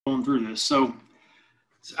going through this. So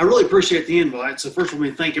I really appreciate the invite. So first, let me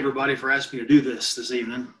thank everybody for asking me to do this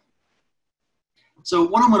evening. So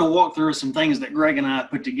what I'm going to walk through is some things that Greg and I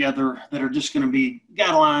put together that are just going to be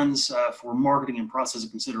guidelines for marketing and process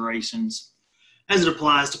considerations as it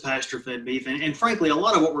applies to pasture-fed beef. And frankly, a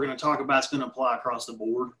lot of what we're going to talk about is going to apply across the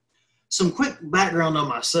board. Some quick background on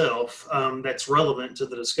myself that's relevant to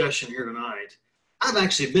the discussion here tonight. I've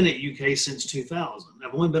actually been at UK since 2000.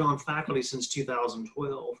 I've only been on faculty since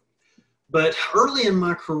 2012. But early in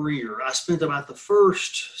my career, I spent about the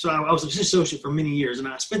first, so I was an associate for many years, and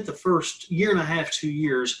I spent the first year and a half, 2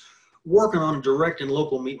 years working on a direct and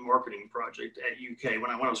local meat marketing project at UK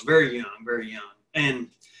when I was very young. And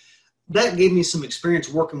that gave me some experience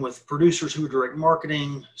working with producers who were direct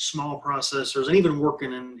marketing, small processors, and even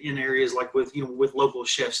working in areas like with local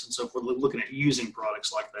chefs and so forth, looking at using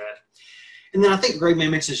products like that. And then I think Greg may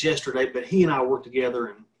have mentioned this yesterday, but he and I work together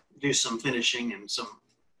and do some finishing and some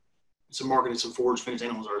marketing, some forage finished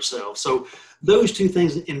animals ourselves. So those two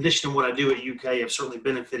things, in addition to what I do at UK, have certainly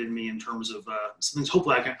benefited me in terms of some things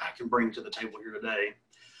hopefully I can bring to the table here today.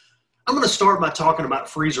 I'm going to start by talking about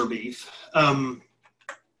freezer beef. And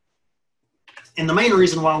the main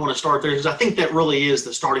reason why I want to start there is I think that really is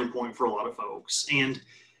the starting point for a lot of folks. And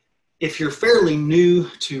if you're fairly new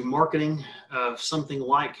to marketing something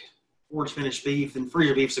like forage finished beef, then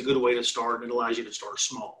freezer beef is a good way to start. It allows you to start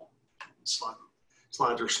small.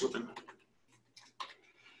 Slides are slipping.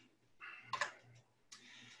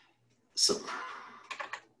 So,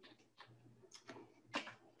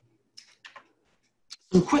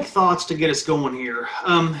 some quick thoughts to get us going here.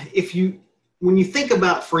 When you think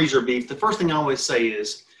about freezer beef, the first thing I always say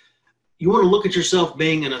is you want to look at yourself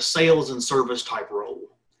being in a sales and service type role.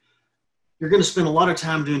 You're going to spend a lot of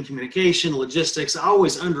time doing communication, logistics. I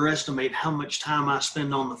always underestimate how much time I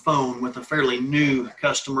spend on the phone with a fairly new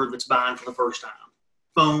customer that's buying for the first time.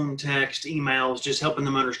 Phone, text, emails, just helping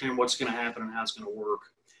them understand what's going to happen and how it's going to work.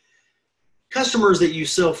 Customers that you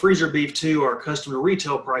sell freezer beef to are accustomed to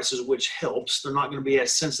retail prices, which helps. They're not going to be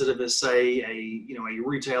as sensitive as, say, a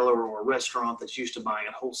retailer or a restaurant that's used to buying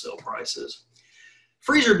at wholesale prices.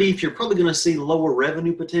 Freezer beef, you're probably going to see lower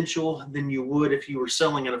revenue potential than you would if you were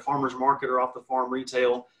selling at a farmer's market or off the farm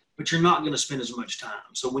retail, but you're not going to spend as much time.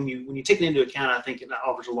 So when you take it into account, I think it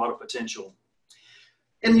offers a lot of potential.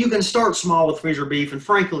 And you can start small with freezer beef, and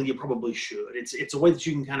frankly, you probably should. It's a way that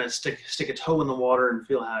you can kind of stick a toe in the water and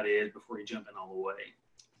feel how it is before you jump in all the way.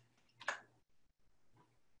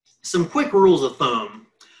 Some quick rules of thumb.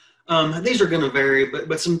 These are going to vary,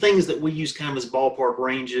 but some things that we use kind of as ballpark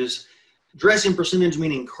ranges. Dressing percentage,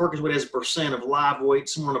 meaning carcass weight as a percent of live weight,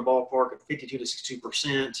 somewhere in a ballpark of 52 to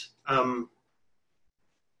 62%.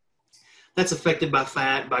 That's affected by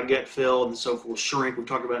fat, by gut fill, and so forth. Shrink, we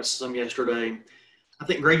talked about some yesterday. I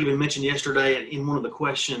think Greg even mentioned yesterday in one of the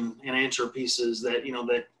question and answer pieces that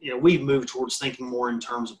we've moved towards thinking more in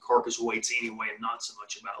terms of carcass weights anyway, and not so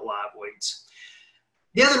much about live weights.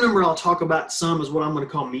 The other number I'll talk about some is what I'm going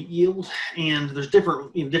to call meat yield, and there's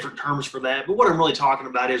different terms for that. But what I'm really talking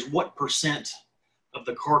about is what percent of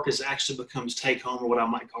the carcass actually becomes take home, or what I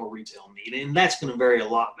might call retail meat, and that's going to vary a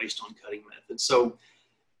lot based on cutting methods. So,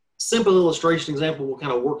 simple illustration example we'll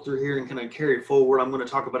kind of work through here and kind of carry it forward. I'm going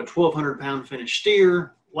to talk about a 1,200 pound finished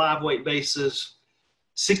steer, live weight basis,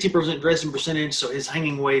 60% dressing percentage, so his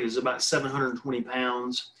hanging weight is about 720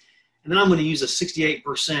 pounds. And then I'm going to use a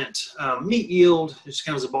 68% meat yield, just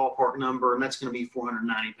kind of as a ballpark number, and that's going to be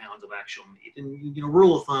 490 pounds of actual meat. And,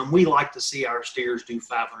 rule of thumb, we like to see our steers do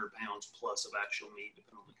 500 pounds plus of actual meat,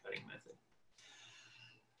 depending on the cutting method.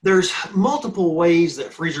 There's multiple ways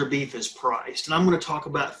that freezer beef is priced, and I'm going to talk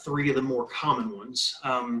about three of the more common ones,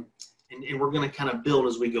 and we're going to kind of build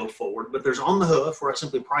as we go forward. But there's on the hoof, where I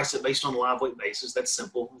simply price it based on a live weight basis. That's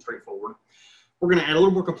simple and straightforward. We're going to add a little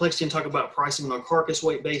more complexity and talk about pricing on a carcass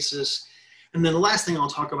weight basis. And then the last thing I'll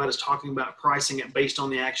talk about is talking about pricing it based on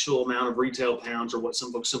the actual amount of retail pounds, or what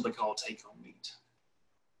some folks simply call take-home meat.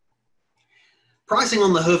 Pricing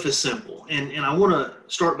on the hoof is simple, and I want to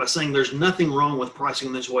start by saying there's nothing wrong with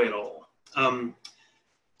pricing this way at all.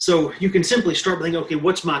 So you can simply start by thinking, okay,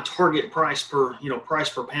 what's my target price per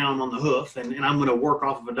pound on the hoof, and I'm going to work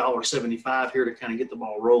off of $1.75 here to kind of get the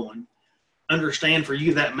ball rolling. Understand, for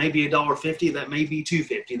you that may be $1.50, that may be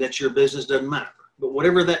 $2.50. That's your business, doesn't matter. But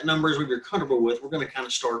whatever that number is, what you're comfortable with, we're going to kind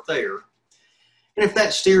of start there. And if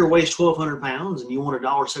that steer weighs 1,200 pounds and you want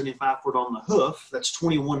 $1.75 for it on the hoof, that's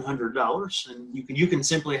 $2,100. And you can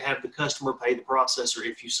simply have the customer pay the processor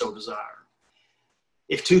if you so desire.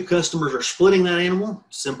 If two customers are splitting that animal,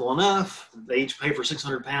 simple enough. They each pay for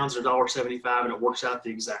 600 pounds at $1.75, and it works out the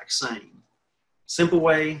exact same. Simple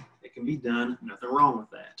way, it can be done, nothing wrong with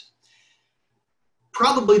that.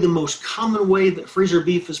 Probably the most common way that freezer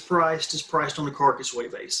beef is priced on a carcass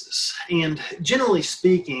weight basis. And generally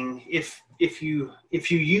speaking, if you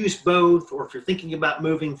use both, or if you're thinking about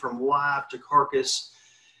moving from live to carcass,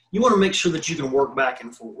 you want to make sure that you can work back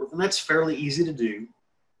and forth, and that's fairly easy to do.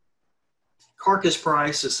 Carcass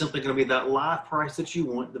price is simply going to be that live price that you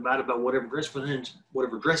want divided by whatever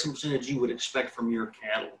dressing percentage you would expect from your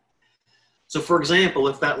cattle. So for example,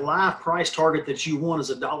 if that live price target that you want is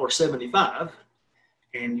 $1.75,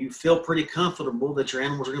 and you feel pretty comfortable that your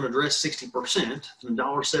animals are going to dress 60%, then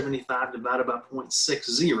 $1.75 divided by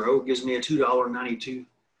 0.60 gives me a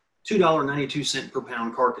 $2.92 per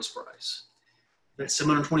pound carcass price. That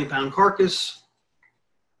 720 pound carcass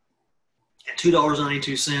at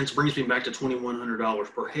 $2.92 brings me back to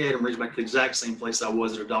 $2,100 per head, and brings me back to the exact same place I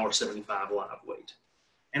was at $1.75 live weight.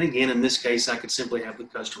 And again, in this case, I could simply have the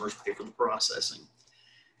customers pay for the processing.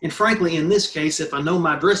 And frankly, in this case, if I know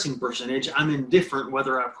my dressing percentage, I'm indifferent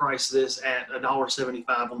whether I price this at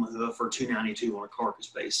 $1.75 on the hoof or $2.92 on a carcass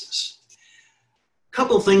basis.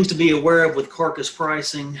 Couple of things to be aware of with carcass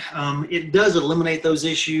pricing. It does eliminate those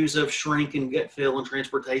issues of shrink and gut fill and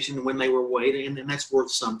transportation when they were weighed, and that's worth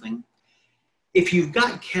something. If you've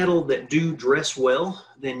got cattle that do dress well,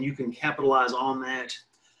 then you can capitalize on that.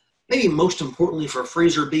 Maybe most importantly for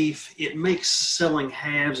freezer beef, it makes selling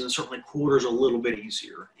halves and certainly quarters a little bit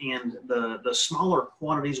easier. And the smaller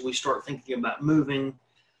quantities we start thinking about moving,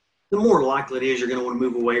 the more likely it is you're going to want to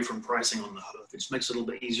move away from pricing on the hoof. It just makes it a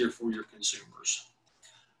little bit easier for your consumers.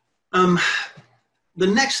 The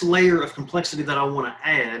next layer of complexity that I want to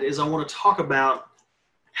add is I want to talk about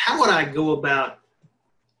how would I go about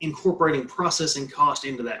incorporating processing cost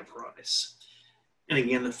into that price. And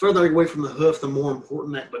again, the further away from the hoof, the more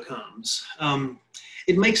important that becomes.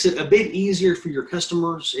 It makes it a bit easier for your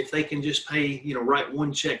customers if they can just pay, write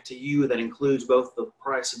one check to you that includes both the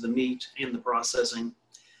price of the meat and the processing.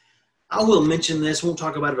 I will mention this, won't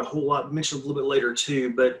talk about it a whole lot, mention it a little bit later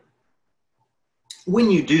too, but when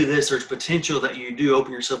you do this, there's potential that you do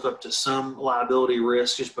open yourself up to some liability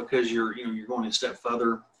risk just because you're going a step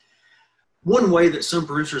further. One way that some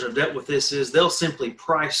producers have dealt with this is they'll simply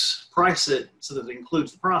price it so that it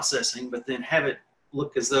includes the processing, but then have it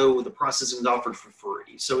look as though the processing is offered for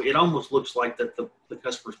free. So it almost looks like that the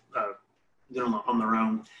customers do it on their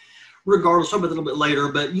own. Regardless, I'll talk about it a little bit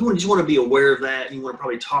later, but you just want to be aware of that, and you want to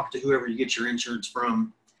probably talk to whoever you get your insurance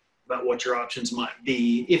from about what your options might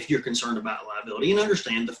be if you're concerned about liability. And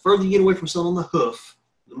understand, the further you get away from selling on the hoof,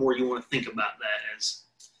 the more you want to think about that as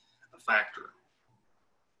a factor.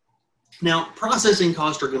 Now, processing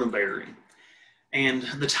costs are going to vary. And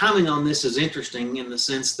the timing on this is interesting in the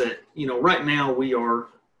sense that, right now we are,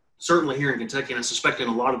 certainly here in Kentucky, and I suspect in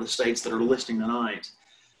a lot of the states that are listening tonight,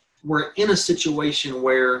 we're in a situation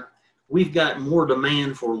where we've got more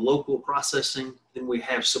demand for local processing than we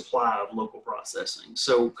have supply of local processing.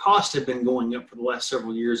 So costs have been going up for the last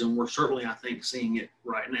several years, and we're certainly, I think, seeing it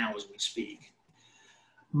right now as we speak.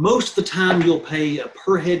 Most of the time you'll pay a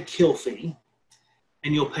per head kill fee,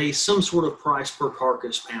 and you'll pay some sort of price per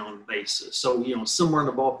carcass pound basis. So, somewhere in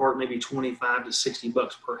the ballpark, maybe 25 to 60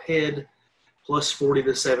 bucks per head, plus 40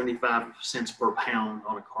 to 75 cents per pound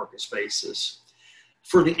on a carcass basis.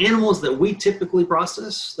 For the animals that we typically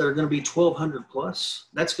process that are going to be 1,200 plus,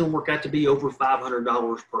 that's going to work out to be over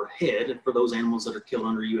 $500 per head for those animals that are killed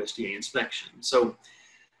under USDA inspection. So,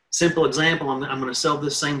 simple example, I'm going to sell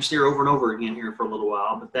this same steer over and over again here for a little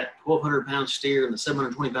while, but that 1,200 pound steer and the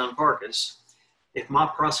 720 pound carcass, if my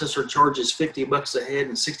processor charges 50 bucks a head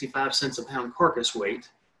and 65 cents a pound carcass weight,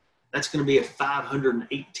 that's going to be a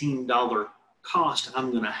 $518 cost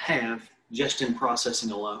I'm going to have just in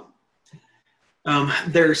processing alone.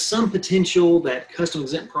 There's some potential that custom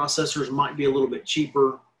exempt processors might be a little bit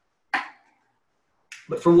cheaper,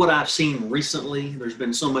 but from what I've seen recently, there's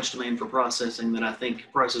been so much demand for processing that I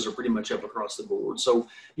think prices are pretty much up across the board. So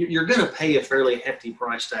you're going to pay a fairly hefty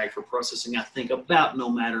price tag for processing, I think, about no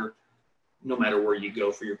matter where you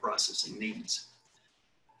go for your processing needs.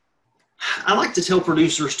 I like to tell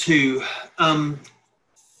producers too,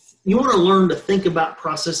 you want to learn to think about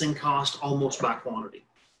processing cost almost by quantity.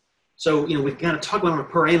 So, we kind of talk about on a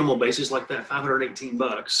per animal basis like that 518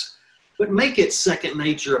 bucks, but make it second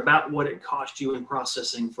nature about what it costs you in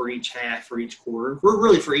processing for each half, for each quarter,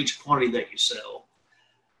 really for each quantity that you sell.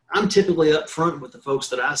 I'm typically upfront with the folks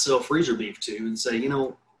that I sell freezer beef to and say,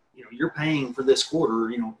 you're paying for this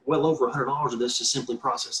quarter, well over $100 of this is simply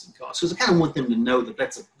processing costs. Because I kind of want them to know that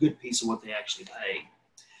that's a good piece of what they actually pay.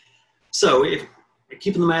 So if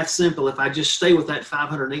keeping the math simple, if I just stay with that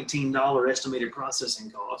 $518 estimated processing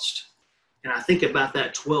cost, and I think about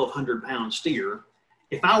that 1,200 pound steer,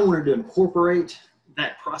 if I wanted to incorporate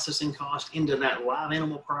that processing cost into that live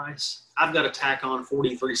animal price, I've got to tack on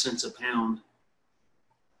 43 cents a pound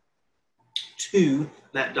to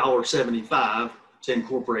that $1.75 to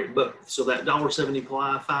incorporate both. So that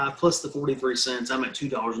 $1.75 plus the 43 cents, I'm at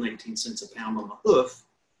 $2.18 a pound on the hoof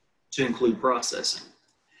to include processing.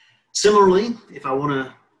 Similarly, if I want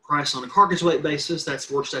to price on a carcass weight basis, that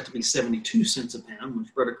works out to be 72 cents a pound when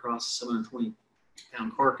spread across a 720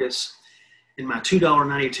 pound carcass. In my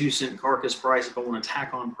 $2.92 carcass price, if I want to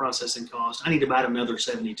tack on processing cost, I need about another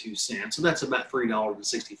 72 cents. So that's about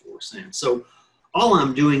 $3.64. So all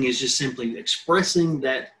I'm doing is just simply expressing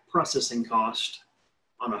that processing cost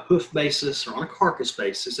on a hoof basis or on a carcass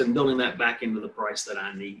basis and building that back into the price that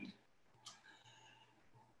I need.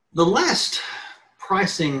 The last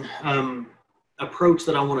pricing approach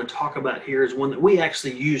that I want to talk about here is one that we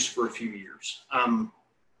actually used for a few years.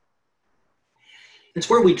 It's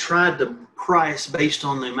where we tried to price based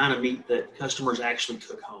on the amount of meat that customers actually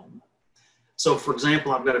took home. So for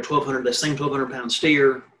example, I've got the same 1,200 pound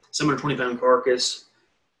steer, 720 pound carcass,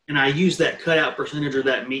 and I use that cutout percentage or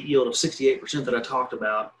that meat yield of 68% that I talked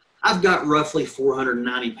about. I've got roughly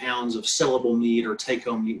 490 pounds of sellable meat or take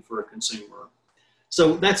home meat for a consumer.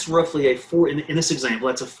 So that's roughly in this example,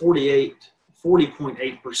 that's a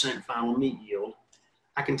 40.8% final meat yield.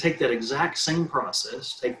 I can take that exact same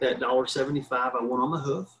process, take that $1.75 I want on the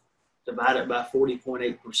hoof, divide it by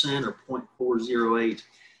 40.8% or 0.408,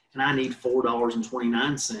 and I need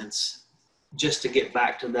 $4.29 just to get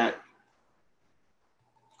back to that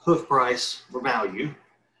hoof price or value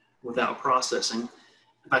without processing.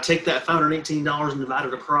 If I take that $518 and divide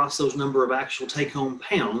it across those number of actual take-home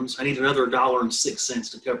pounds, I need another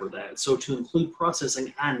 $1.06 to cover that. So to include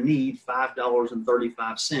processing, I need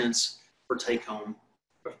 $5.35 per take-home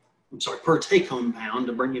pound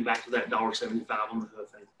to bring you back to that $1.75 on the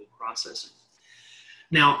hoof and include processing.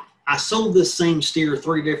 Now, I sold this same steer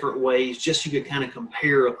 3 different ways just so you could kind of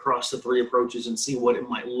compare across the 3 approaches and see what it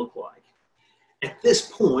might look like. At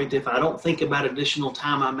this point, if I don't think about additional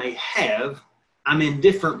time I may have, I'm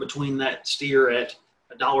indifferent between that steer at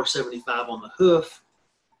 $1.75 on the hoof,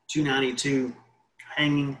 $2.92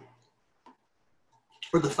 hanging,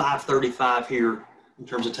 or the $5.35 here in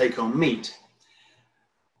terms of take-home meat.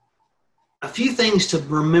 A few things to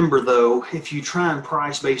remember, though, if you try and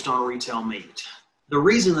price based on retail meat. The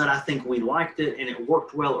reason that I think we liked it and it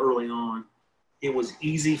worked well early on, it was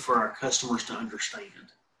easy for our customers to understand.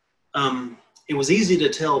 It was easy to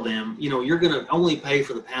tell them, you know, you're going to only pay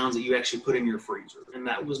for the pounds that you actually put in your freezer. And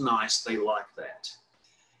that was nice. They liked that.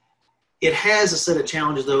 It has a set of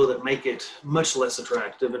challenges, though, that make it much less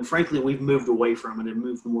attractive. And frankly, we've moved away from it and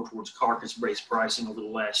moved more towards carcass-based pricing over the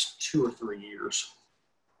last 2 or 3 years.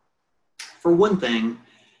 For one thing,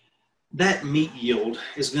 that meat yield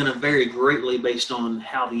is going to vary greatly based on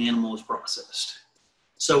how the animal is processed.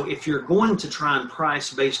 So if you're going to try and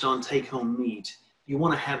price based on take-home meat, you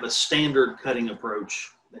want to have a standard cutting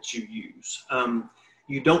approach that you use.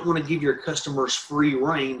 You don't want to give your customers free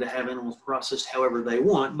rein to have animals processed however they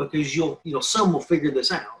want, because some will figure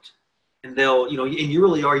this out, and they'll, and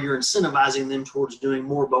you're incentivizing them towards doing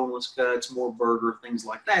more boneless cuts, more burger, things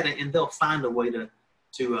like that, and they'll find a way to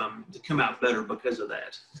come out better because of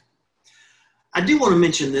that. I do want to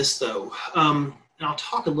mention this, though, and I'll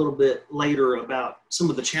talk a little bit later about some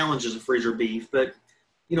of the challenges of freezer beef, but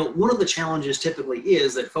one of the challenges typically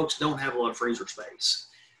is that folks don't have a lot of freezer space.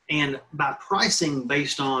 And by pricing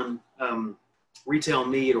based on retail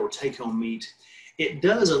meat or take-home meat, it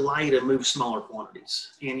does allow you to move smaller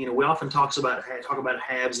quantities. And, we often talk about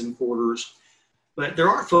halves and quarters, but there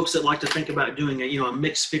are folks that like to think about doing a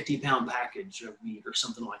mixed 50-pound package of meat or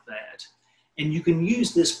something like that. And you can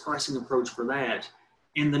use this pricing approach for that.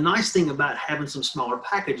 And the nice thing about having some smaller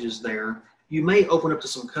packages there, you may open up to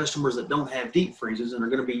some customers that don't have deep freezers and are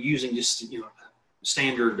going to be using just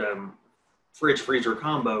standard fridge freezer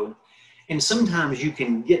combo. And sometimes you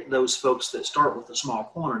can get those folks that start with a small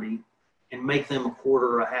quantity and make them a quarter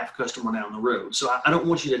or a half customer down the road. So I don't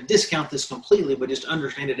want you to discount this completely, but just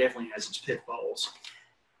understand it definitely has its pitfalls.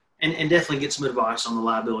 And definitely get some advice on the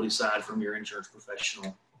liability side from your insurance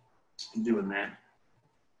professional in doing that.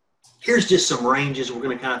 Here's just some ranges we're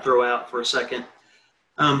going to kind of throw out for a second.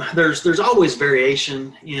 There's always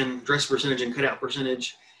variation in dress percentage and cutout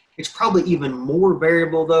percentage. It's probably even more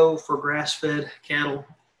variable, though, for grass-fed cattle.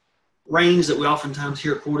 Range that we oftentimes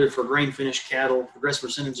hear quoted for grain-finished cattle, the dress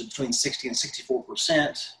percentage is between 60 and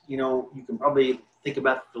 64%. You can probably think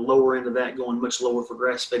about the lower end of that going much lower for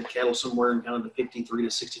grass-fed cattle, somewhere in kind of the 53 to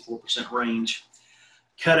 64% range.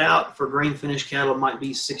 Cutout for grain-finished cattle might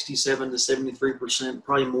be 67 to 73%,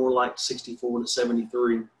 probably more like 64 to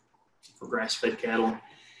 73 for grass-fed cattle.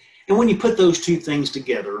 And when you put those two things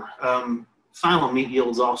together, final meat yield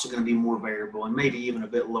is also going to be more variable and maybe even a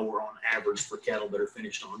bit lower on average for cattle that are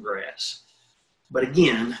finished on grass. But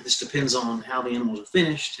again, this depends on how the animals are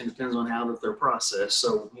finished and depends on how they're processed.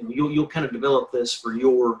 So you'll kind of develop this for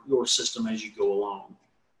your system as you go along.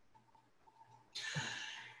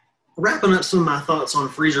 Wrapping up some of my thoughts on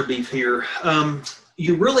freezer beef here,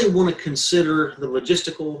 you really want to consider the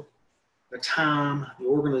logistical, the time, the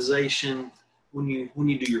organization when you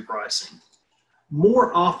do your pricing.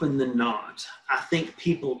 More often than not, I think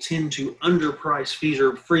people tend to underprice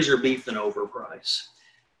freezer beef than overprice.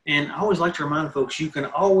 And I always like to remind folks, you can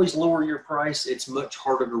always lower your price. It's much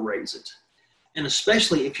harder to raise it. And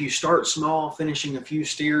especially if you start small, finishing a few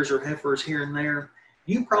steers or heifers here and there,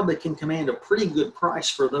 you probably can command a pretty good price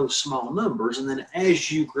for those small numbers. And then as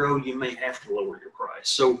you grow, you may have to lower your price.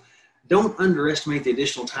 So don't underestimate the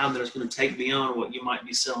additional time that it's going to take beyond what you might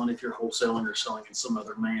be selling if you're wholesaling or selling in some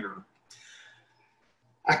other manner.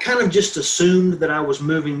 I kind of just assumed that I was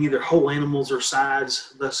moving either whole animals or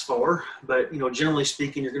sides thus far, but generally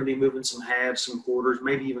speaking, you're going to be moving some halves, some quarters,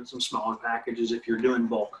 maybe even some smaller packages if you're doing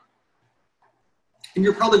bulk. And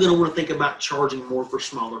you're probably going to want to think about charging more for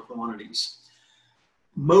smaller quantities.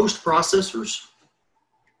 Most processors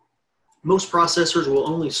will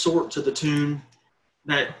only sort to the tune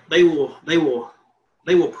that they will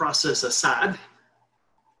process a side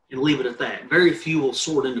and leave it at that. Very few will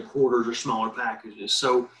sort into quarters or smaller packages.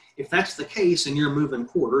 So if that's the case and you're moving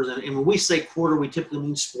quarters, and when we say quarter, we typically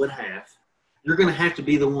mean split half, you're going to have to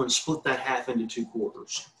be the one to split that half into 2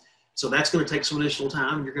 quarters. So that's going to take some additional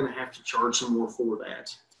time. You're going to have to charge some more for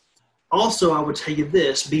that. Also, I would tell you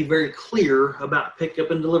this, be very clear about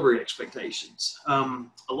pickup and delivery expectations. A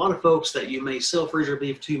lot of folks that you may sell freezer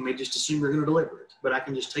beef to may just assume you're going to deliver it, but I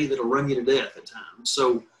can just tell you that it'll run you to death at times.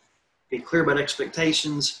 So be clear about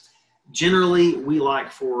expectations. Generally, we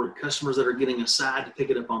like for customers that are getting a side to pick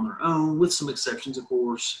it up on their own, with some exceptions, of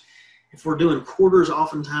course. If we're doing quarters,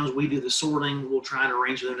 oftentimes we do the sorting. We'll try and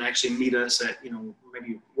arrange for them to actually meet us at,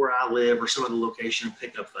 maybe where I live or some other location and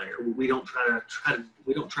pick up there. We don't try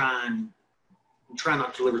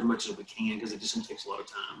not to deliver as much as we can because it just takes a lot of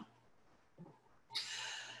time.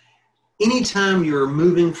 Anytime you're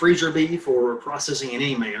moving freezer beef or processing in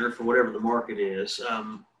any manner for whatever the market is,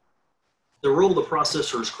 the role of the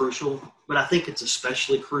processor is crucial, but I think it's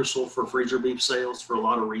especially crucial for freezer beef sales for a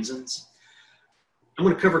lot of reasons. I'm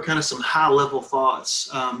going to cover kind of some high-level thoughts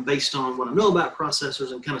based on what I know about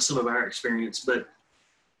processors and kind of some of our experience, but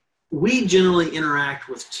we generally interact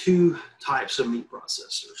with 2 types of meat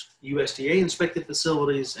processors: USDA-inspected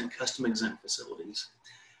facilities and custom-exempt facilities.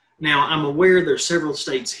 Now, I'm aware there's several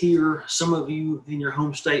states here. Some of you in your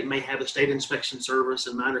home state may have a state inspection service,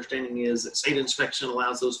 and my understanding is that state inspection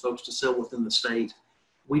allows those folks to sell within the state.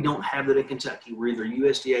 We don't have that in Kentucky. We're either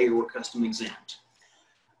USDA or custom exempt.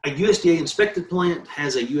 A USDA inspected plant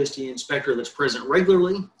has a USDA inspector that's present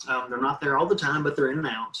regularly. They're not there all the time, but they're in and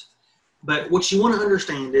out. But what you want to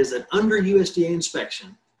understand is that under USDA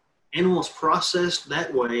inspection, animals processed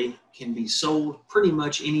that way can be sold pretty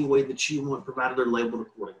much any way that you want, provided they're labeled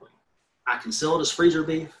accordingly. I can sell it as freezer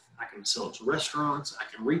beef. I can sell it to restaurants. I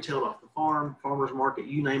can retail it off the farm, farmer's market,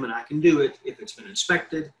 you name it. I can do it if it's been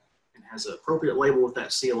inspected and has an appropriate label with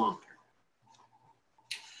that seal on there.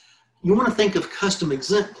 You want to think of custom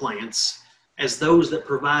exempt plants as those that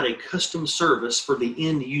provide a custom service for the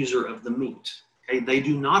end user of the meat. Okay? They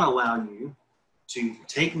do not allow you to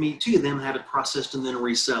take meat to them, have it processed, and then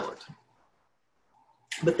resell it.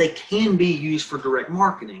 But they can be used for direct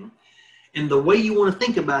marketing. And the way you want to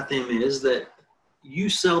think about them is that you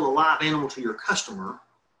sell the live animal to your customer,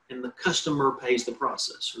 and the customer pays the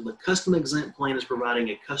processor. The custom exempt plant is providing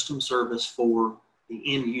a custom service for the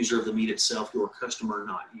end user of the meat itself, your customer,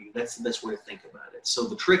 not you. That's the best way to think about it. So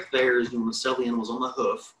the trick there is you want to sell the animals on the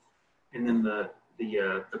hoof, and then the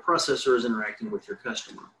processor is interacting with your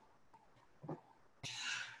customer.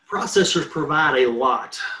 Processors provide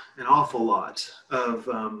an awful lot of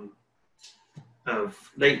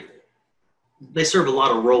they serve a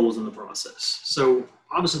lot of roles in the process. So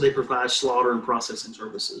obviously they provide slaughter and processing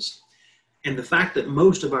services. And the fact that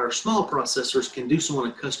most of our small processors can do so on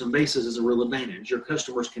a custom basis is a real advantage. Your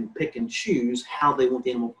customers can pick and choose how they want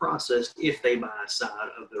the animal processed if they buy a side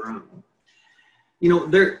of their own.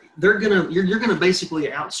 You're gonna basically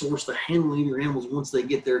outsource the handling of your animals once they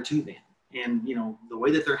get there to them. And the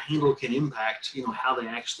way that they're handled can impact how they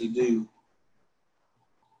actually do.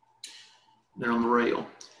 They're on the rail.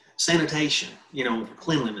 Sanitation,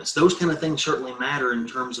 cleanliness, those kind of things certainly matter in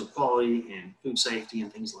terms of quality and food safety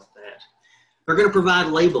and things like that. They're going to provide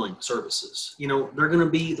labeling services. You know, they're going to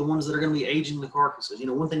be the ones that are going to be aging the carcasses. You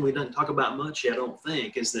know, one thing we don't talk about much yet, I don't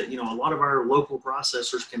think, is that, you know, a lot of our local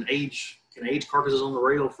processors can age carcasses on the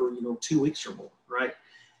rail for, you know, 2 weeks or more, right?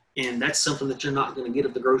 And that's something that you're not going to get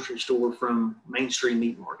at the grocery store from mainstream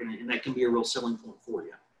meat market, and that can be a real selling point for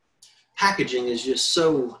you. Packaging is just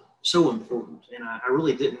so important, and I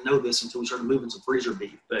really didn't know this until we started moving some freezer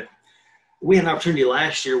beef, but we had an opportunity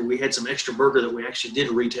last year. We had some extra burger that we actually did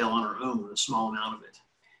retail on our own, a small amount of it.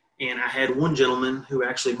 And I had one gentleman who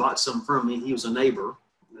actually bought some from me. He was a neighbor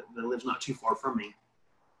that lives not too far from me.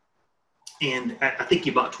 And I think he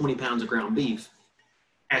bought 20 pounds of ground beef.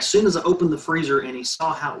 As soon as I opened the freezer and he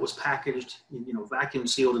saw how it was packaged, you know, vacuum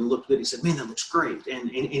sealed and looked good, he said, man, that looks great. And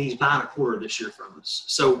he's buying a quarter this year from us.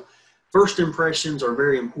 So first impressions are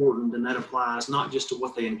very important, and that applies not just to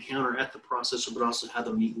what they encounter at the processor, but also how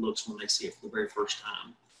the meat looks when they see it for the very first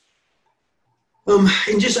time.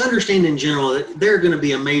 And just understand in general that they're going to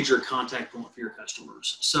be a major contact point for your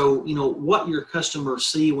customers. So, you know, what your customers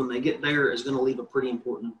see when they get there is going to leave a pretty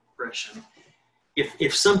important impression.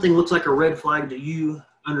 If something looks like a red flag to you,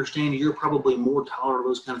 understand you're probably more tolerant of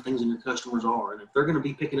those kind of things than your customers are. And if they're going to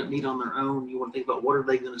be picking up meat on their own, you want to think about what are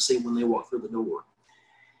they going to see when they walk through the door.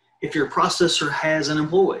 If your processor has an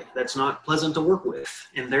employee that's not pleasant to work with,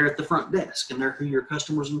 and they're at the front desk, and they're who your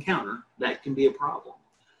customers encounter, that can be a problem.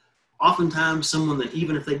 Oftentimes, someone that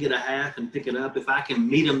even if they get a half and pick it up, if I can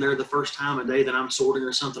meet them there the first time a day that I'm sorting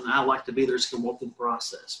or something, I like to be there so I can walk through the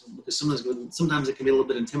process. Because sometimes it can be a little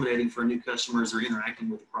bit intimidating for new customers or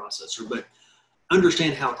interacting with the processor, but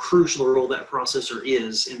understand how crucial a role that processor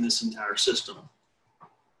is in this entire system.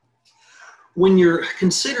 When you're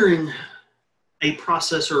considering a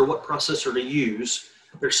processor or what processor to use,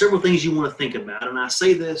 there's several things you want to think about. And I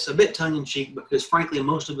say this a bit tongue-in-cheek because frankly,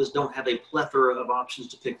 most of us don't have a plethora of options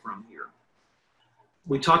to pick from here.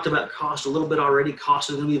 We talked about cost a little bit already. Cost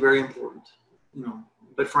is going to be very important, you know,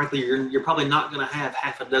 but frankly, you're probably not going to have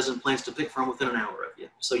half a dozen plants to pick from within an hour of you.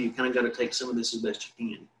 So you kind of got to take some of this as best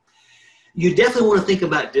you can. You definitely want to think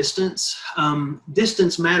about distance.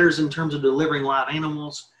 Distance matters in terms of delivering live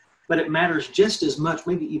animals, but it matters just as much,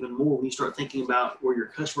 maybe even more, when you start thinking about where your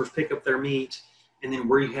customers pick up their meat and then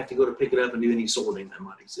where you have to go to pick it up and do any sorting that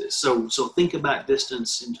might exist. So think about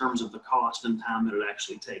distance in terms of the cost and time that it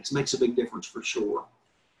actually takes. It makes a big difference for sure.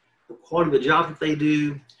 The quality of the job that they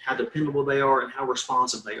do, how dependable they are, and how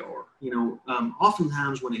responsive they are. You know,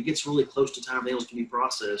 oftentimes when it gets really close to time for animals to be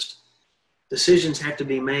processed, decisions have to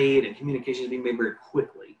be made and communication is being made very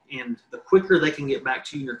quickly. And the quicker they can get back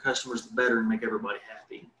to you and your customers, the better, and make everybody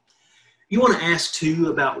happy. You want to ask too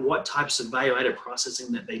about what types of value-added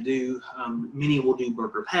processing that they do. Many will do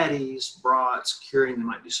burger patties, brats, curing. They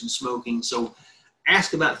might do some smoking. So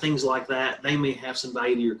ask about things like that. They may have some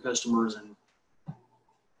value to your customers and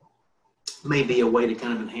may be a way to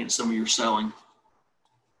kind of enhance some of your selling.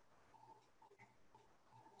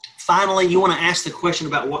 Finally, you want to ask the question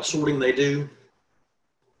about what sorting they do.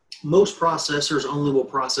 Most processors only will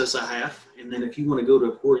process a half, and then if you want to go to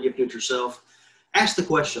a quarter, you have to do it yourself. Ask the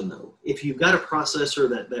question though. If you've got a processor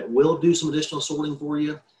that will do some additional sorting for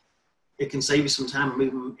you, it can save you some time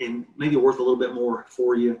and maybe worth a little bit more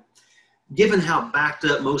for you. Given how backed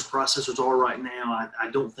up most processors are right now,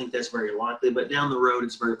 I don't think that's very likely, but down the road,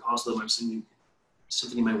 it's very possible. That might be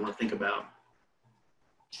something you may want to think about.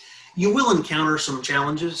 You will encounter some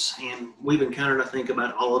challenges, and we've encountered, I think,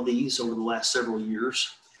 about all of these over the last several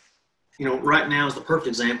years. You know, right now is the perfect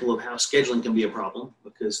example of how scheduling can be a problem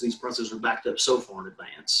because these processes are backed up so far in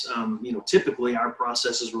advance. You know, typically our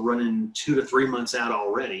processes were running 2 to 3 months out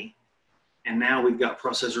already, and now we've got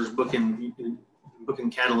processors booking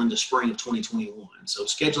cattle into spring of 2021. So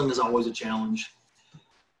scheduling is always a challenge.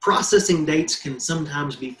 Processing dates can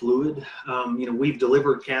sometimes be fluid. You know, we've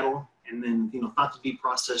delivered cattle and then, you know, thought to be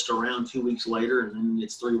processed around 2 weeks later, and then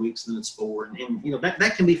it's 3 weeks, and then it's 4. And you know,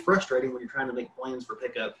 that can be frustrating when you're trying to make plans for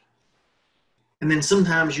pickup. And then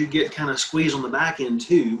sometimes you get kind of squeezed on the back end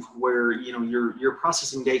too, where, you know, your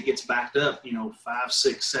processing date gets backed up, you know, 5,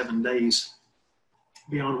 6, 7 days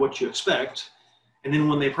beyond what you expect. And then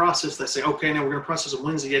when they process, they say, okay, now we're going to process on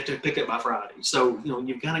Wednesday. You have to pick up by Friday. So, you know,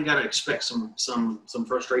 you've kind of got to expect some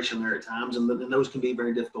frustration there at times, and those can be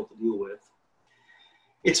very difficult to deal with.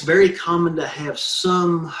 It's very common to have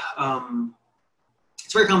some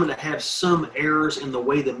errors in the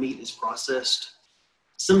way the meat is processed.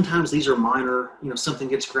 Sometimes these are minor, you know, something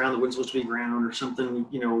gets ground that wasn't supposed to be ground, or something,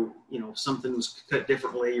 you know, something was cut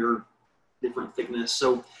differently or different thickness.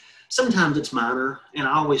 So sometimes it's minor, and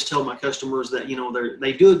I always tell my customers that, you know,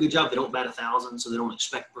 they do a good job. They don't bat 1,000, so they don't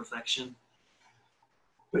expect perfection.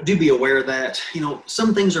 But do be aware that,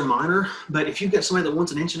 some things are minor, but if you've got somebody that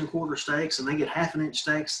wants 1 1/4 inch steaks and they get 1/2 inch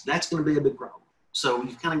steaks, that's going to be a big problem. So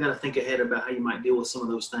you've kind of got to think ahead about how you might deal with some of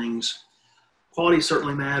those things. Quality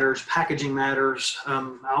certainly matters. Packaging matters.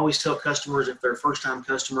 I always tell customers, if they're first-time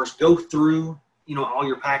customers, go through, all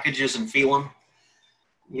your packages and feel them.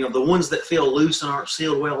 The ones that feel loose and aren't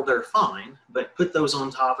sealed well, they're fine, but put those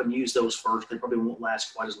on top and use those first. They probably won't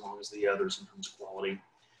last quite as long as the others in terms of quality.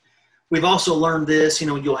 We've also learned this,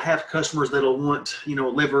 you'll have customers that'll want,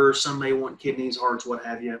 liver, some may want kidneys, hearts, what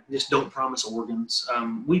have you. Just don't promise organs.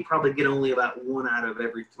 We probably get only about 1 out of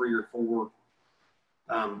every 3 or 4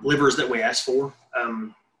 livers that we ask for.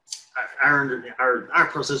 Our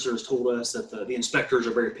processor has told us that the inspectors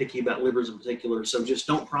are very picky about livers in particular, so just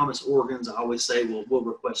don't promise organs. I always say we'll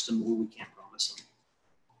request them, or we can't promise them.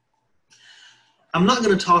 I'm not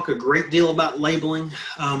going to talk a great deal about labeling,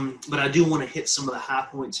 but I do want to hit some of the high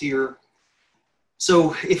points here.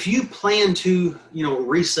 So if you plan to,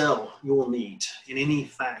 resell your meat in any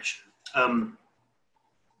fashion,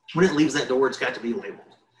 when it leaves that door, it's got to be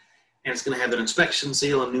labeled. And it's going to have an inspection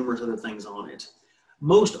seal and numerous other things on it.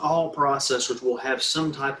 Most all processors will have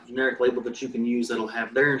some type of generic label that you can use that'll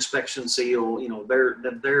have their inspection seal,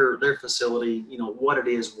 their facility, what it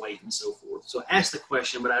is, weight, and so forth. So ask the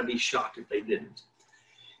question, but I'd be shocked if they didn't.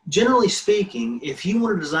 Generally speaking, if you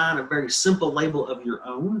want to design a very simple label of your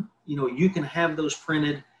own, you can have those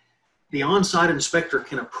printed. The on-site inspector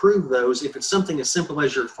can approve those. If it's something as simple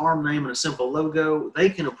as your farm name and a simple logo, they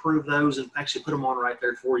can approve those and actually put them on right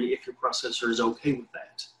there for you if your processor is okay with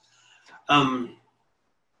that.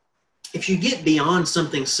 If you get beyond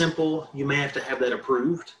something simple, you may have to have that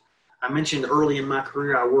approved. I mentioned early in my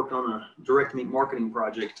career, I worked on a direct meat marketing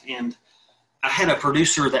project, and I had a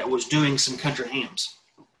producer that was doing some country hams.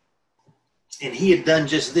 And he had done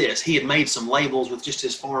just this. He had made some labels with just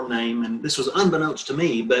his farm name, and this was unbeknownst to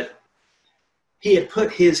me, but he had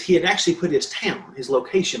actually put his town, his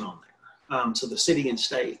location on there, so the city and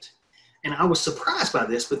state. And I was surprised by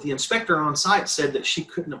this, but the inspector on site said that she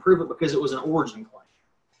couldn't approve it because it was an origin claim.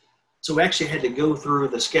 So we actually had to go through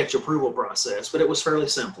the sketch approval process, but it was fairly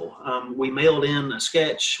simple. We mailed in a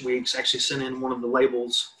sketch. We actually sent in one of the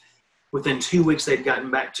labels. Within 2 weeks, they'd gotten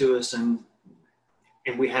back to us, and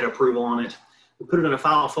we had approval on it. We put it in a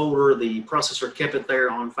file folder. The processor kept it there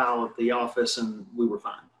on file at the office, and we were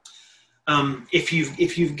fine.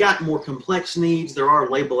 If you've got more complex needs, there are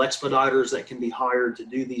label expediters that can be hired to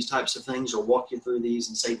do these types of things or walk you through these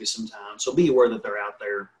and save you some time. So be aware that they're out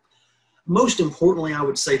there. Most importantly, I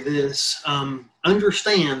would say this,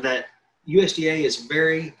 understand that USDA is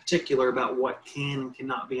very particular about what can and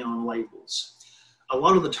cannot be on labels. A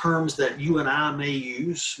lot of the terms that you and I may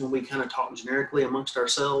use when we kind of talk generically amongst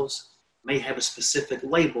ourselves may have a specific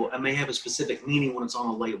label and may have a specific meaning when it's on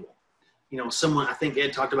a label. I think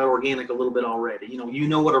Ed talked about organic a little bit already. You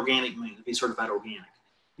know what organic means, to be certified organic.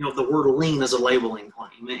 The word lean is a labeling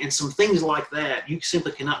claim, and some things like that you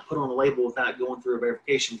simply cannot put on a label without going through a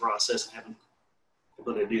verification process and having the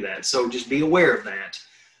ability to do that. So just be aware of that.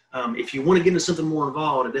 If you want to get into something more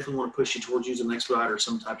involved, I definitely want to push you towards using an expediter or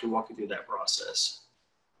some type to walk you through that process.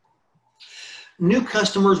 New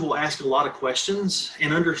customers will ask a lot of questions,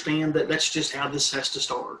 and understand that that's just how this has to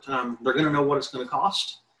start. They're going to know what it's going to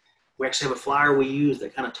cost. We actually have a flyer we use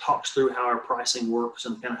that kind of talks through how our pricing works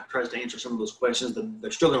and kind of tries to answer some of those questions. They're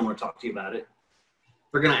still going to want to talk to you about it.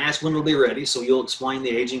 They're going to ask when it'll be ready, so you'll explain the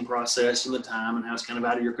aging process and the time and how it's kind of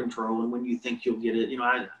out of your control and when you think you'll get it.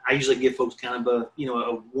 I usually give folks kind of a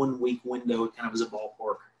 1 week window, kind of as a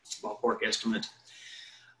ballpark estimate.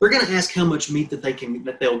 They're going to ask how much meat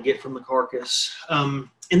that they'll get from the carcass, and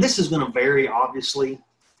this is going to vary, obviously.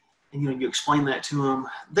 And you explain that to them.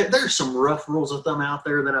 There's some rough rules of thumb out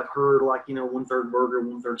there that I've heard, like 1/3 burger,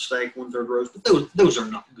 1/3 steak, 1/3 roast. But those are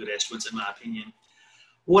not good estimates, in my opinion.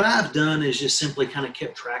 What I've done is just simply kind of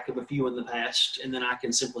kept track of a few in the past, and then I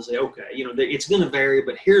can simply say, okay, it's going to vary.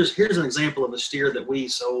 But here's an example of a steer that we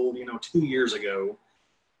sold 2 years ago,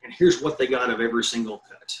 and here's what they got of every single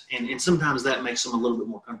cut. And sometimes that makes them a little bit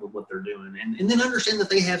more comfortable with what they're doing, and then understand that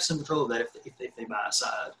they have some control of that if they buy a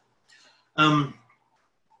side.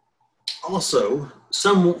 Also,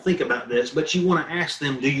 some won't think about this, but you want to ask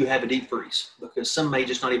them, do you have a deep freeze? Because some may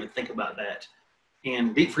just not even think about that.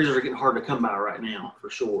 And deep freezers are getting hard to come by right now,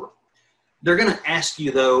 for sure. They're going to ask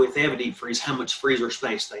you, though, if they have a deep freeze, how much freezer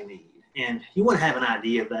space they need. And you want to have an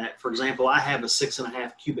idea of that. For example, I have a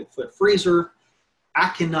 6.5 cubic foot freezer. I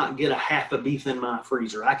cannot get a half a beef in my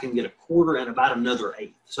freezer. I can get a quarter and about another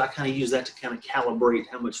eighth. So I kind of use that to kind of calibrate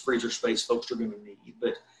how much freezer space folks are going to need.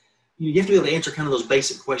 But you have to be able to answer kind of those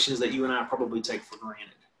basic questions that you and I probably take for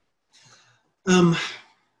granted.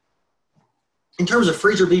 In terms of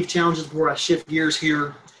freezer beef challenges, before I shift gears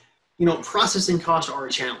here, processing costs are a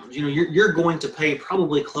challenge. You're going to pay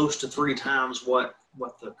probably close to 3 times what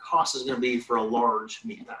the cost is going to be for a large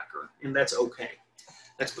meat packer, and that's okay.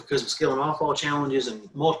 That's because of scale and off-fall challenges and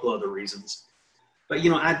multiple other reasons. But,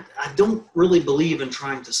 I don't really believe in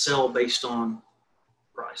trying to sell based on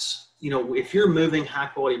price. If you're moving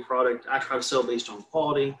high-quality product, I try to sell based on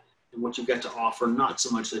quality and what you've got to offer, not so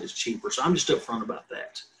much that it's cheaper. So I'm just upfront about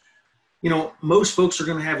that. Most folks are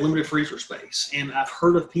going to have limited freezer space, and I've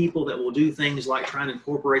heard of people that will do things like trying to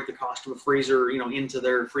incorporate the cost of a freezer, into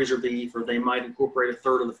their freezer beef, or they might incorporate a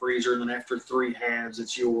third of the freezer, and then after 3 halves,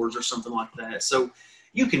 it's yours, or something like that. So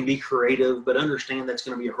you can be creative, but understand that's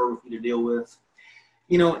going to be a hurdle for you to deal with.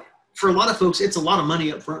 For a lot of folks, it's a lot of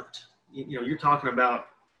money up front. You're talking about,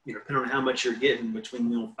 depending on how much you're getting,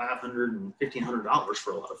 between $500 and $1,500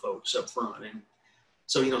 for a lot of folks up front. And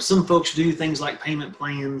so, some folks do things like payment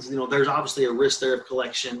plans. There's obviously a risk there of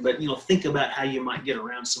collection, but, think about how you might get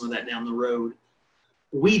around some of that down the road.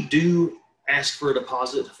 We do ask for a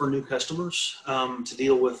deposit for new customers to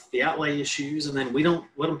deal with the outlay issues, and then we don't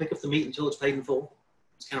let them pick up the meat until it's paid in full.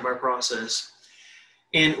 It's kind of our process.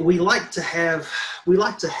 And we like to have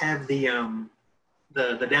the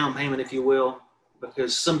down payment, if you will,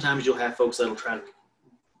 because sometimes you'll have folks that'll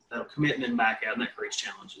commit and then back out, and that creates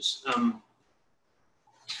challenges.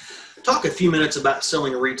 Talk a few minutes about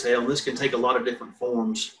selling retail, and this can take a lot of different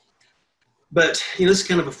forms. But, this is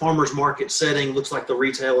kind of a farmer's market setting. Looks like the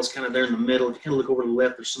retail is kind of there in the middle. If you kind of look over to the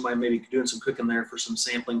left, there's somebody maybe doing some cooking there for some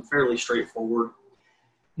sampling, fairly straightforward.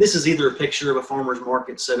 This is either a picture of a farmer's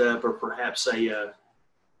market setup or perhaps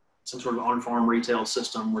some sort of on-farm retail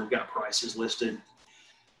system where you've got prices listed.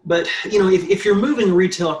 But, if you're moving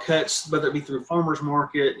retail cuts, whether it be through farmer's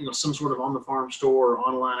market, some sort of on-the-farm store or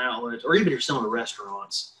online outlet, or even if you're selling to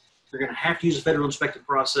restaurants, you're going to have to use a federal inspected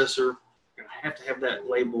processor. You're going to have that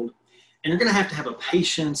labeled. And you're going to have a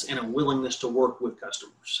patience and a willingness to work with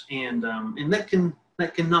customers. And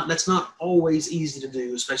that's not always easy to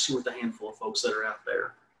do, especially with a handful of folks that are out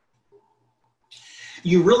there.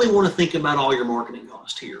 You really want to think about all your marketing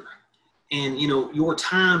costs here. And, your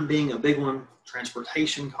time being a big one,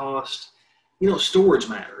 transportation cost, storage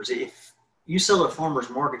matters. If you sell at a farmer's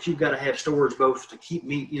market, you've got to have storage both to keep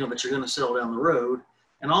meat, that you're going to sell down the road,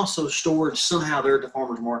 and also storage somehow there at the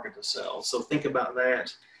farmer's market to sell. So think about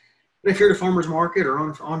that. But if you're at a farmer's market or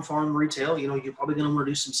on-farm retail, you're probably going to want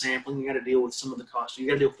to do some sampling. You got to deal with some of the cost. You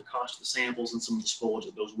got to deal with the cost of the samples and some of the spoilage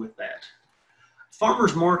that goes with that.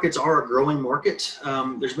 Farmers markets are a growing market.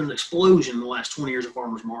 There's been an explosion in the last 20 years of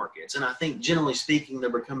farmers markets. And I think generally speaking,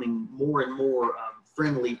 they're becoming more and more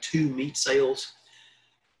friendly to meat sales.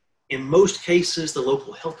 In most cases, the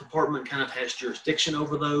local health department kind of has jurisdiction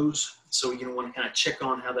over those. So you want to kind of check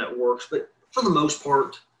on how that works. But for the most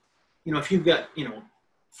part, if you've got,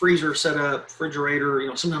 freezer set up, refrigerator,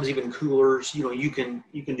 sometimes even coolers, you can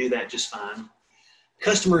do that just fine.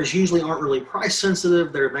 Customers usually aren't really price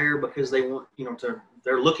sensitive. They're there because they want,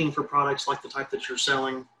 they're looking for products like the type that you're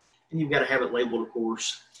selling, and you've got to have it labeled, of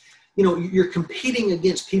course. You're competing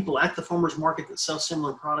against people at the farmer's market that sell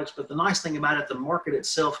similar products, but the nice thing about it, the market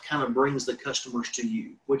itself kind of brings the customers to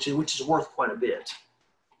you, which is worth quite a bit.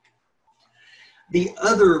 The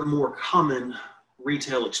other more common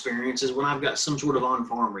retail experience is when I've got some sort of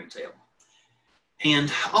on-farm retail.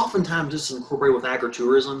 And oftentimes this is incorporated with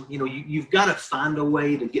agritourism. You've got to find a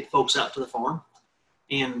way to get folks out to the farm.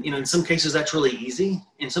 And, in some cases that's really easy.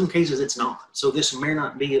 In some cases it's not. So this may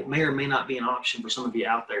or may not be an option for some of you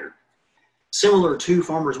out there. Similar to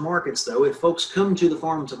farmers markets though, if folks come to the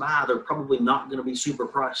farm to buy, they're probably not going to be super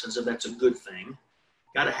price sensitive. That's a good thing.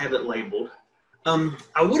 Got to have it labeled.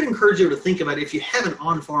 I would encourage you to think about if you have an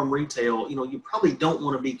on-farm retail, you probably don't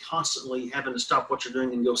want to be constantly having to stop what you're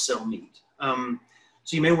doing and go sell meat.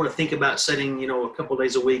 So you may want to think about setting, a couple of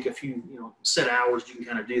days a week, a few, set hours, you can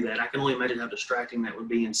kind of do that. I can only imagine how distracting that would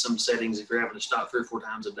be in some settings if you're having to stop 3 or 4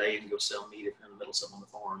 times a day and go sell meat if you're in the middle of something on the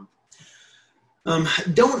farm.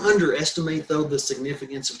 Don't underestimate, though, the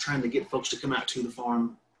significance of trying to get folks to come out to the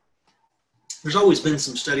farm. There's always been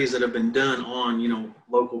some studies that have been done on,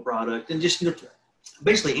 local product and just,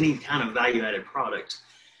 basically any kind of value-added product.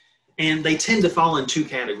 And they tend to fall in 2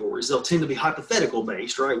 categories. They'll tend to be hypothetical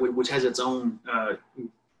based, right, which has its own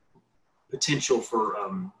potential for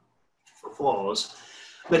flaws.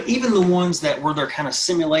 But even the ones where they're kind of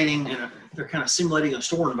simulating a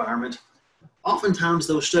store environment, oftentimes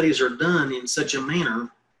those studies are done in such a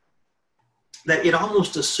manner that it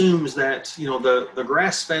almost assumes that the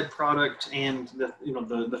grass-fed product and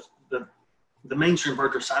the mainstream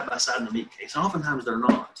product are side by side in the meat case. And oftentimes they're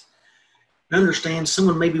not. And understand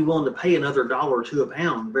someone may be willing to pay another $1 or $2 a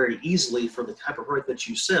pound very easily for the type of product that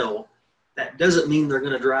you sell. That doesn't mean they're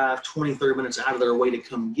going to drive 20, 30 minutes out of their way to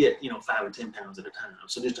come get, 5 or 10 pounds at a time.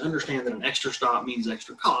 So just understand that an extra stop means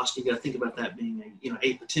extra cost. You got to think about that being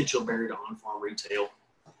a potential barrier to on-farm retail.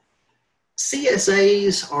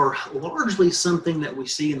 CSAs are largely something that we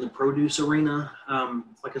see in the produce arena,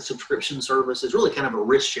 like a subscription service. It's really kind of a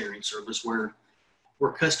risk-sharing service where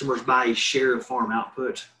customers buy a share of farm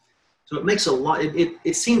output. So it makes a lot.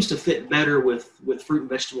 It seems to fit better with fruit and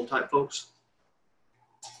vegetable type folks.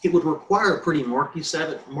 It would require a pretty market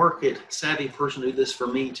savvy person to do this for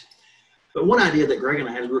meat. But one idea that Greg and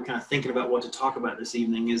I had, we were kind of thinking about what to talk about this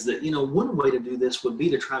evening, is that, one way to do this would be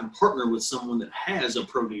to try and partner with someone that has a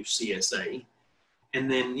produce CSA, and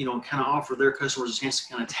then, kind of offer their customers a chance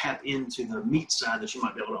to kind of tap into the meat side that you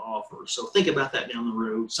might be able to offer. So think about that down the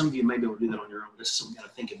road. Some of you may be able to do that on your own. This is something you got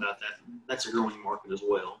to think about that. That's a growing market as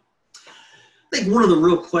well. I think one of the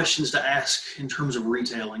real questions to ask in terms of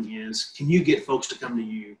retailing is, can you get folks to come to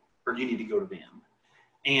you, or do you need to go to them?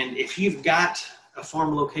 And if you've got a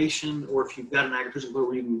farm location, or if you've got an agricultural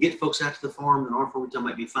where you can get folks out to the farm, then on-farm retail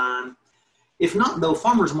might be fine. If not, though,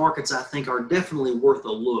 farmers markets, I think, are definitely worth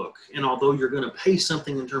a look. And although you're going to pay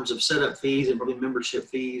something in terms of setup fees and probably membership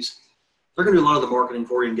fees, they're going to do a lot of the marketing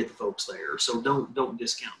for you and get the folks there. So don't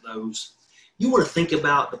discount those. You want to think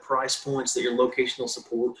about the price points that your location will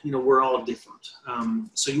support. We're all different.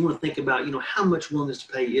 So you want to think about, how much willingness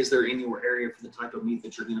to pay is there in your area for the type of meat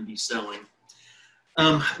that you're going to be selling.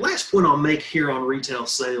 Last point I'll make here on retail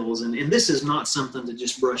sales, and this is not something to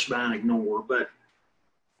just brush by and ignore, but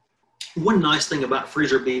one nice thing about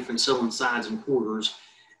freezer beef and selling sides and quarters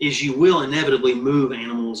is you will inevitably move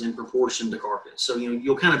animals in proportion to carcass. So,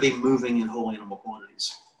 you'll kind of be moving in whole animal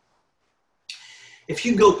quantities. If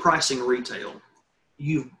you go pricing retail,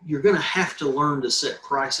 you're going to have to learn to set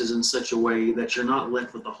prices in such a way that you're not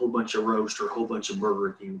left with a whole bunch of roast or a whole bunch of burger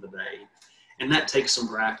at the end of the day. And that takes some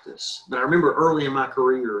practice. But I remember early in my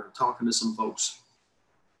career talking to some folks,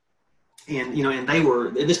 and and they were,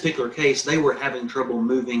 in this particular case, they were having trouble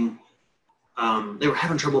moving.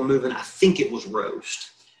 I think it was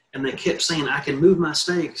roast, and they kept saying, "I can move my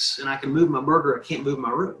steaks and I can move my burger. I can't move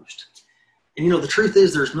my roast." And the truth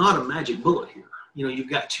is, there's not a magic bullet here. You've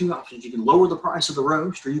got two options. You can lower the price of the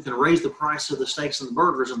roast, or you can raise the price of the steaks and the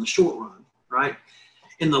burgers in the short run, right?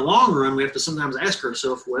 In the long run, we have to sometimes ask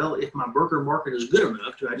ourselves, well, if my burger market is good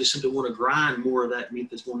enough, do I just simply want to grind more of that meat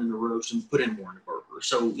that's going in the roast and put in more in the burger?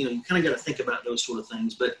 So, you kind of got to think about those sort of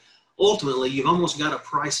things. But ultimately, you've almost got to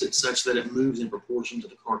price it such that it moves in proportion to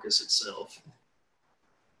the carcass itself.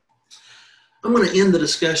 I'm going to end the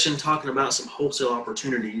discussion talking about some wholesale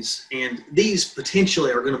opportunities. And these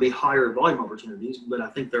potentially are going to be higher volume opportunities, but I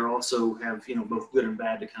think they also have, both good and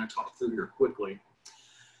bad to kind of talk through here quickly.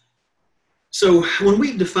 So when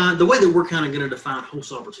we define, the way that we're kind of going to define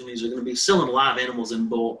wholesale opportunities are going to be selling live animals in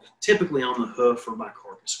bulk, typically on the hoof or by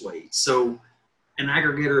carcass weight. So an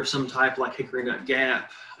aggregator of some type like Hickory Nut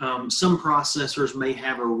Gap, some processors may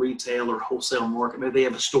have a retail or wholesale market. Maybe they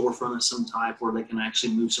have a storefront of some type where they can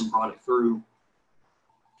actually move some product through.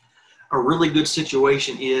 A really good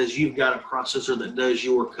situation is you've got a processor that does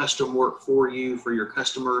your custom work for you, for your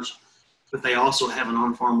customers, but they also have an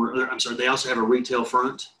on-farm, they also have a retail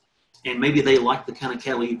front. And maybe they like the kind of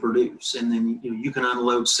cattle you produce. And then you can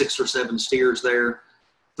unload 6 or 7 steers there,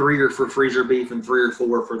 3 are for freezer beef and 3 or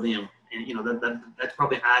 4 for them. And that's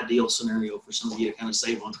probably an ideal scenario for some of you to kind of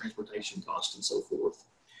save on transportation costs and so forth.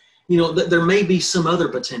 There may be some other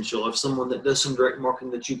potential of someone that does some direct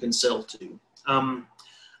marketing that you can sell to.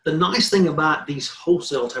 The nice thing about these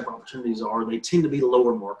wholesale type opportunities are they tend to be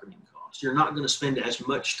lower marketing costs. You're not going to spend as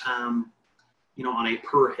much time, on a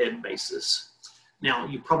per head basis. Now,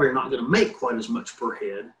 you probably are not going to make quite as much per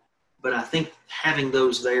head, but I think having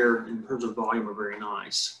those there in terms of volume are very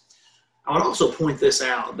nice. I would also point this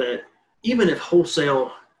out that even if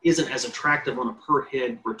wholesale isn't as attractive on a per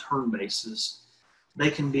head return basis, they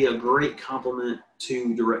can be a great complement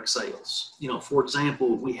to direct sales. For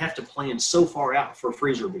example, we have to plan so far out for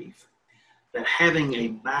freezer beef that having a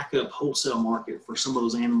backup wholesale market for some of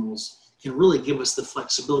those animals can really give us the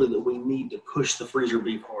flexibility that we need to push the freezer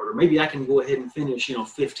beef harder. Maybe I can go ahead and finish,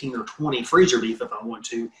 15 or 20 freezer beef if I want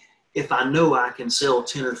to, if I know I can sell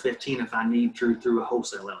 10 or 15 if I need through a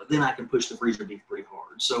wholesale outlet. Then I can push the freezer beef pretty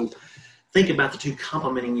hard. So think about the two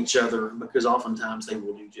complementing each other, because oftentimes they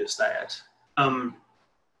will do just that.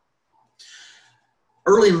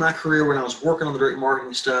 Early in my career, when I was working on the direct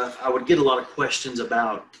marketing stuff, I would get a lot of questions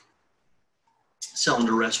about selling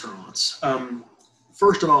to restaurants.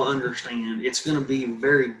 First of all, understand it's going to be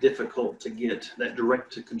very difficult to get that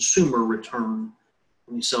direct-to-consumer return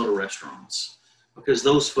when you sell to restaurants, because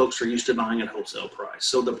those folks are used to buying at wholesale price.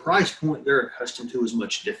 So the price point they're accustomed to is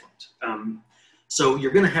much different. So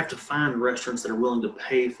you're going to have to find restaurants that are willing to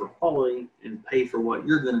pay for quality and pay for what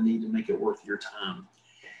you're going to need to make it worth your time.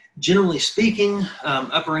 Generally speaking,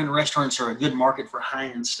 upper end restaurants are a good market for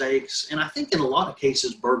high-end steaks, and I think in a lot of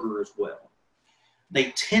cases burger as well.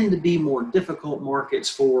 They tend to be more difficult markets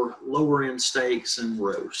for lower end steaks and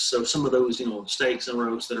roasts. So some of those, steaks and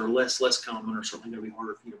roasts that are less common are certainly going to be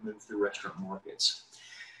harder for you to move through restaurant markets.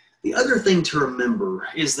 The other thing to remember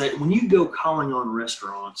is that when you go calling on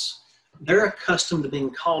restaurants, they're accustomed to being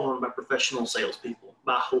called on by professional salespeople,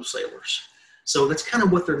 by wholesalers. So that's kind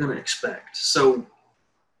of what they're going to expect. So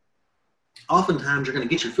oftentimes you're going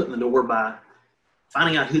to get your foot in the door by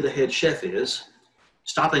finding out who the head chef is,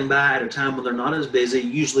 stopping by at a time when they're not as busy,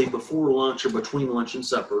 usually before lunch or between lunch and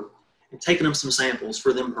supper, and taking them some samples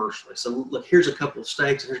for them personally. So look, here's a couple of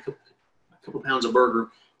steaks, here's a couple of pounds of burger.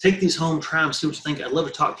 Take these home, try them, see what you think. I'd love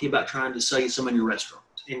to talk to you about trying to sell you some in your restaurant,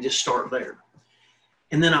 and just start there.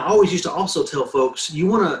 And then I always used to also tell folks,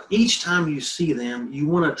 each time you see them, you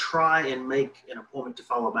want to try and make an appointment to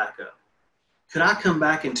follow back up. Could I come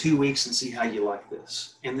back in 2 weeks and see how you like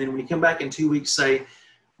this? And then when you come back in 2 weeks, say,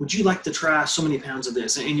 would you like to try so many pounds of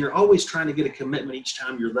this? And you're always trying to get a commitment each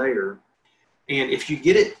time you're there. And if you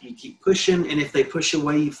get it, you keep pushing. And if they push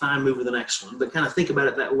away, you fine, move to the next one. But kind of think about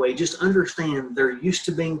it that way. Just understand they're used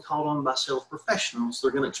to being called on by sales professionals.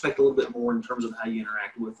 They're going to expect a little bit more in terms of how you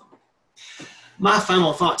interact with them. My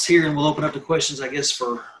final thoughts here, and we'll open up to questions, I guess,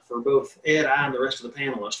 for both Ed, I, and the rest of the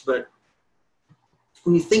panelists. But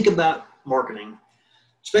when you think about marketing,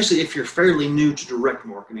 especially if you're fairly new to direct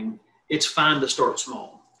marketing, it's fine to start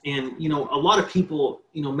small. And, a lot of people,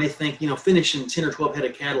 may think, finishing 10 or 12 head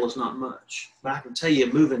of cattle is not much. But I can tell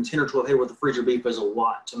you, moving 10 or 12 head with a fridge of beef is a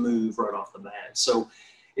lot to move right off the bat. So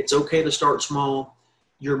it's okay to start small.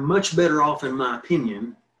 You're much better off, in my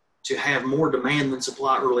opinion, to have more demand than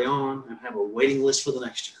supply early on and have a waiting list for the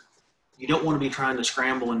next year. You don't want to be trying to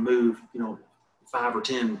scramble and move, 5 or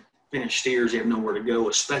 10 finished steers. You have nowhere to go,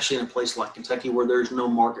 especially in a place like Kentucky where there's no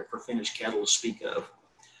market for finished cattle to speak of.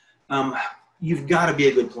 You've got to be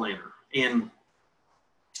a good planner. And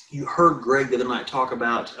you heard Greg the other night talk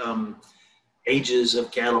about ages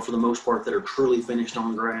of cattle for the most part that are truly finished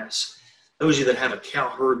on grass. Those of you that have a cow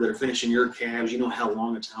herd that are finishing your calves, you know how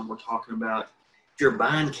long a time we're talking about. If you're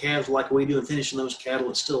buying calves like we do and finishing those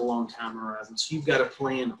cattle, it's still a long time horizon. So you've got to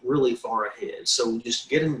plan really far ahead. So just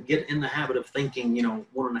get in the habit of thinking,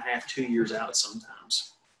 1.5, 2 years out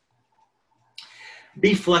sometimes.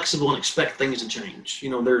 Be flexible and expect things to change.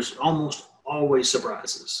 There's almost always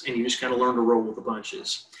surprises, and you just got to learn to roll with the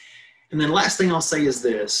punches. And then last thing I'll say is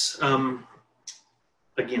this. Again,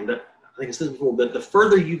 I think I said this before, but the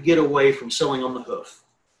further you get away from selling on the hoof,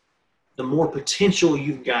 the more potential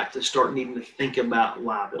you've got to start needing to think about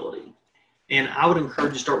liability. And I would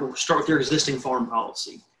encourage you to start with your existing farm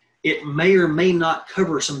policy. It may or may not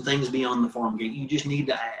cover some things beyond the farm gate. You just need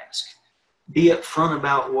to ask. Be upfront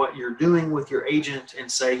about what you're doing with your agent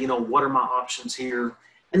and say, what are my options here?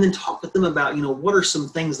 And then talk with them about, what are some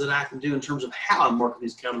things that I can do in terms of how I market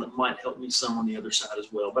these cattle that might help me some on the other side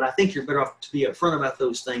as well. But I think you're better off to be upfront about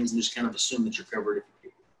those things and just kind of assume that you're covered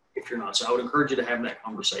if you're not. So I would encourage you to have that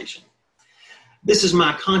conversation. This is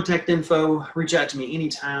my contact info. Reach out to me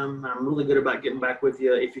anytime. I'm really good about getting back with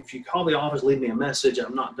you. If you call the office, leave me a message.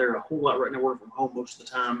 I'm not there a whole lot right now, working from home most of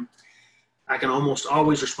the time. I can almost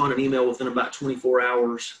always respond to an email within about 24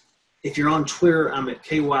 hours. If you're on Twitter, I'm at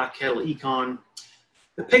KY Cattle Econ.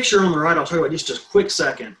 The picture on the right, I'll talk about just a quick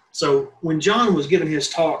second. So when John was giving his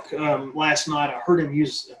talk last night, I heard him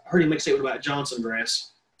make a statement about Johnson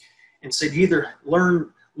grass and said, you either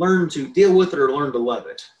learn to deal with it or learn to love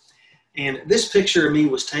it. And this picture of me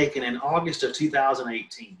was taken in August of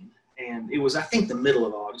 2018. And it was, I think, the middle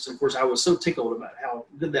of August. And of course, I was so tickled about how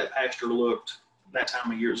good that pasture looked that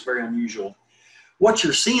time of year. It's very unusual. What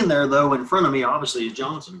you're seeing there, though, in front of me, obviously, is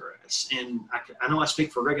Johnson grass. And I know I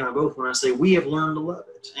speak for Greg and I both when I say we have learned to love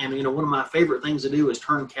it. And, one of my favorite things to do is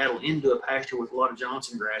turn cattle into a pasture with a lot of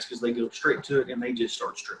Johnson grass because they go straight to it and they just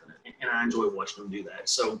start stripping it. And I enjoy watching them do that.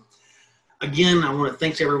 So, again, I want to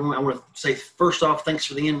thank everyone. I want to say, first off, thanks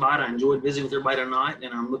for the invite. I enjoyed visiting with everybody tonight,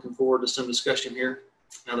 and I'm looking forward to some discussion here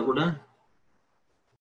now that we're done.